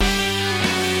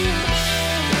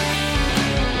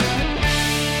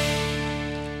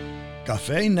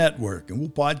Café e Networking, o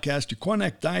podcast de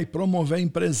conectar e promover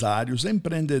empresários,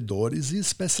 empreendedores e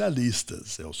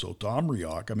especialistas. Eu sou Tom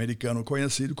Rioch, americano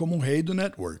conhecido como o rei do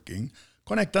networking,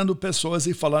 conectando pessoas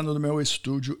e falando do meu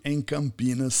estúdio em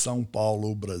Campinas, São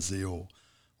Paulo, Brasil.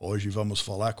 Hoje vamos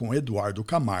falar com Eduardo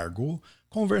Camargo,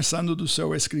 conversando do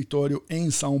seu escritório em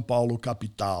São Paulo,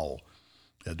 capital.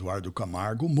 Eduardo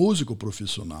Camargo, músico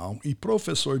profissional e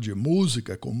professor de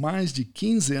música com mais de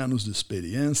 15 anos de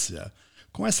experiência,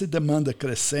 com essa demanda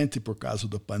crescente por causa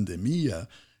da pandemia,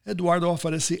 Eduardo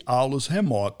oferece aulas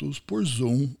remotos por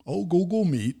Zoom ou Google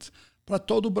Meet para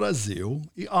todo o Brasil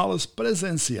e aulas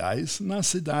presenciais na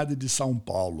cidade de São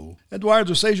Paulo.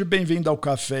 Eduardo, seja bem-vindo ao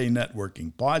Café e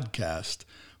Networking Podcast.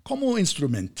 Como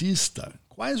instrumentista,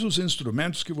 quais os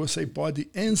instrumentos que você pode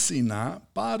ensinar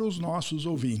para os nossos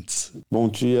ouvintes? Bom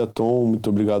dia, Tom. Muito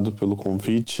obrigado pelo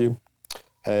convite.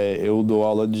 Eu dou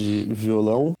aula de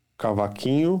violão,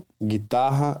 cavaquinho,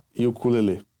 guitarra e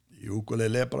ukulele. E o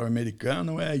ukulele para o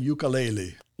americano é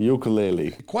ukulele.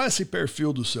 Ukulele. Qual é esse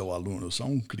perfil do seu aluno?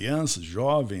 São crianças,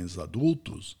 jovens,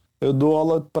 adultos? Eu dou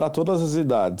aula para todas as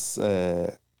idades.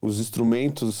 Os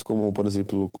instrumentos, como por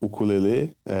exemplo o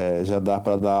ukulele, já dá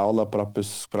para dar aula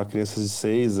para crianças de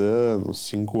 6 anos,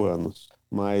 5 anos.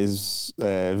 Mas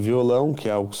violão, que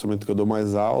é o instrumento que eu dou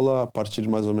mais aula, a partir de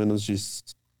mais ou menos de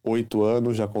 8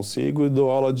 anos já consigo, e dou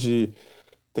aula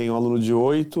tenho um aluno de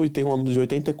 8 e tenho um aluno de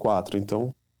 84,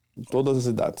 então todas as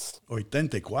idades.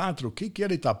 84? O que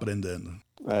ele está aprendendo?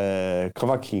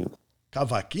 Cavaquinho.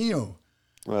 Cavaquinho?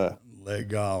 É.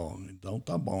 Legal, então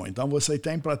tá bom. Então você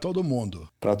tem para todo mundo?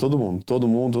 Para todo mundo,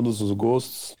 todos os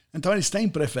gostos. Então eles têm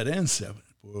preferência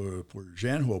por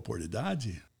gênero ou por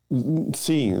idade?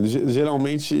 Sim,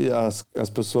 geralmente as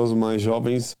pessoas mais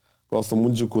jovens gostam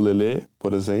muito de ukulele,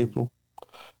 por exemplo,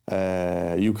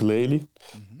 ukulele,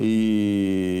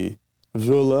 e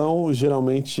violão,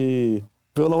 geralmente,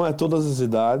 violão é todas as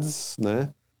idades, né?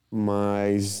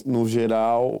 Mas, no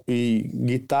geral, e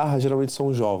guitarra geralmente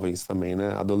são jovens também,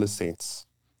 né? Adolescentes.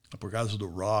 Por causa do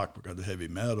rock, por causa do heavy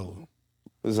metal.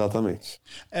 Exatamente.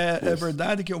 É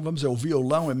verdade que, vamos dizer, o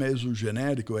violão é mesmo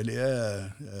genérico, ele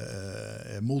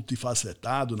é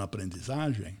multifacetado na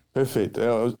aprendizagem? Perfeito.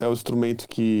 É o instrumento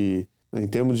que, em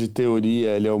termos de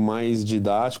teoria, ele é o mais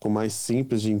didático, o mais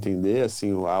simples de entender,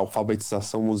 assim, a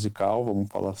alfabetização musical, vamos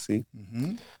falar assim.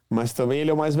 Uhum. Mas também ele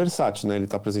é o mais versátil, né? Ele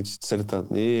está presente em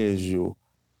sertanejo,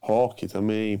 rock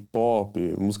também, pop,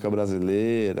 música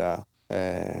brasileira,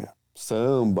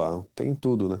 samba, tem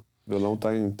tudo, né? O violão está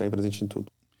presente em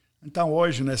tudo. Então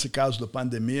hoje, nesse caso da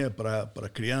pandemia, para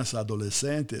criança e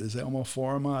adolescente, eles é uma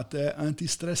forma até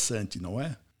anti-estressante, não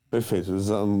é? Perfeito,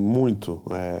 muito.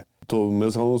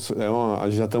 Meus alunos,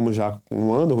 já estamos já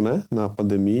um ano, né, na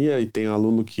pandemia, e tem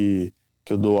aluno que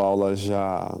eu dou aula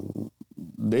já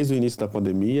desde o início da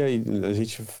pandemia, e a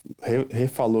gente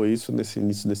refalou isso nesse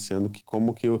início desse ano, que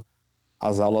como que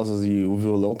as aulas e o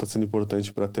violão está sendo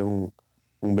importante para ter um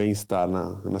bem-estar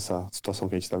nessa situação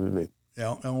que a gente está vivendo.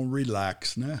 É um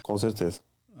relax, né? Com certeza.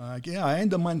 Que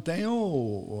ainda mantém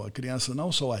a criança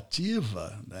não só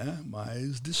ativa, né,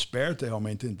 mas desperta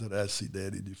realmente o interesse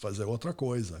dele de fazer outra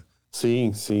coisa.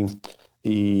 Sim, sim.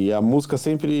 E a música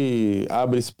sempre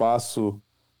abre espaço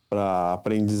para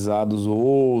aprendizados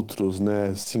outros,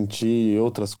 né? Sentir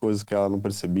outras coisas que ela não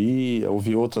percebia,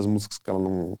 ouvir outras músicas que ela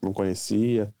não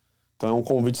conhecia. Então é um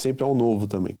convite sempre ao novo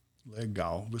também.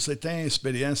 Legal. Você tem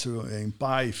experiência em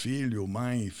pai, filho,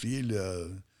 mãe, filha,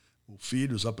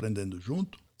 filhos aprendendo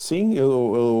junto? Sim,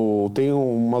 eu tenho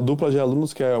uma dupla de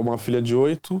alunos que é uma filha de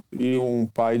 8 e um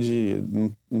pai de,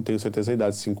 não tenho certeza da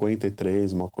idade,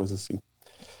 53, uma coisa assim.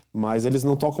 Mas eles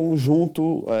não tocam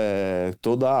junto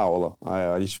toda a aula.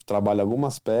 A gente trabalha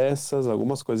algumas peças,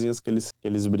 algumas coisinhas que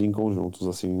eles brincam juntos,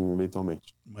 assim,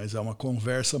 eventualmente. Mas é uma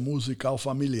conversa musical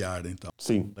familiar, então.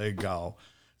 Sim. Legal.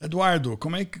 Eduardo,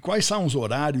 quais são os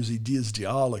horários e dias de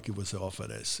aula que você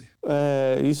oferece?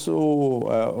 Isso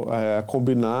é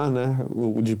combinar, né,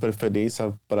 de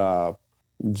preferência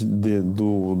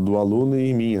do aluno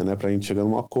e minha, né, para a gente chegar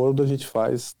num acordo, a gente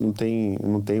faz, não tem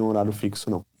um horário fixo,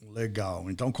 não.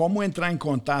 Legal. Então, como entrar em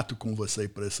contato com você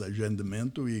para esse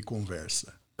agendamento e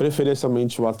conversa?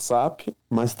 Preferencialmente WhatsApp,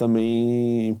 mas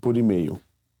também por e-mail.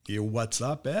 E o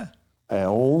WhatsApp é? É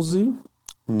 11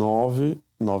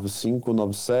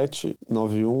 99597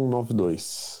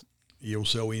 9192. E o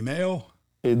seu e-mail?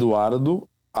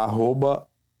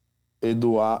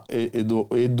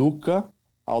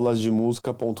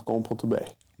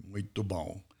 eduardo@educaaulasdemusica.com.br. Muito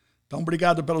bom. Então,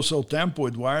 obrigado pelo seu tempo,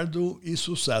 Eduardo, e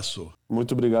sucesso.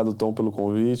 Muito obrigado, Tom, pelo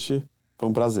convite. Foi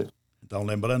um prazer. Então,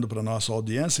 lembrando para a nossa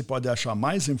audiência, pode achar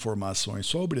mais informações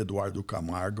sobre Eduardo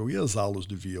Camargo e as aulas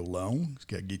de violão,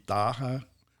 que é guitarra,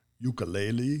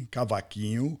 ukulele,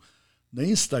 cavaquinho, no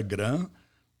Instagram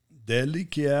dele,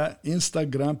 que é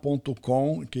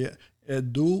instagram.com, que é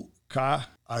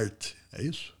educart. É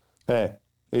isso? É,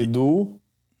 edu.ca.art.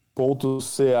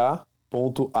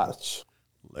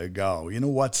 Legal. E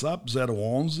no WhatsApp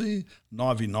 011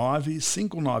 99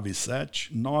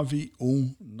 597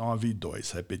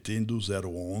 9192. Repetindo,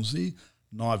 011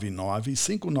 99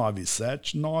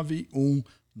 597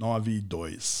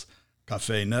 9192.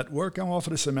 Café Network é um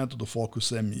oferecimento do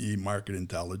Focus ME Market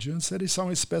Intelligence. Eles são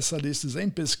especialistas em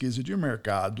pesquisa de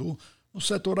mercado no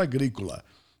setor agrícola.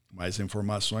 Mais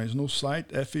informações no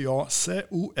site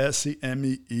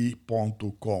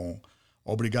focusme.com.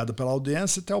 Obrigado pela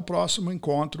audiência e até o próximo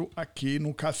encontro aqui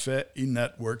no Café e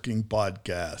Networking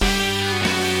Podcast.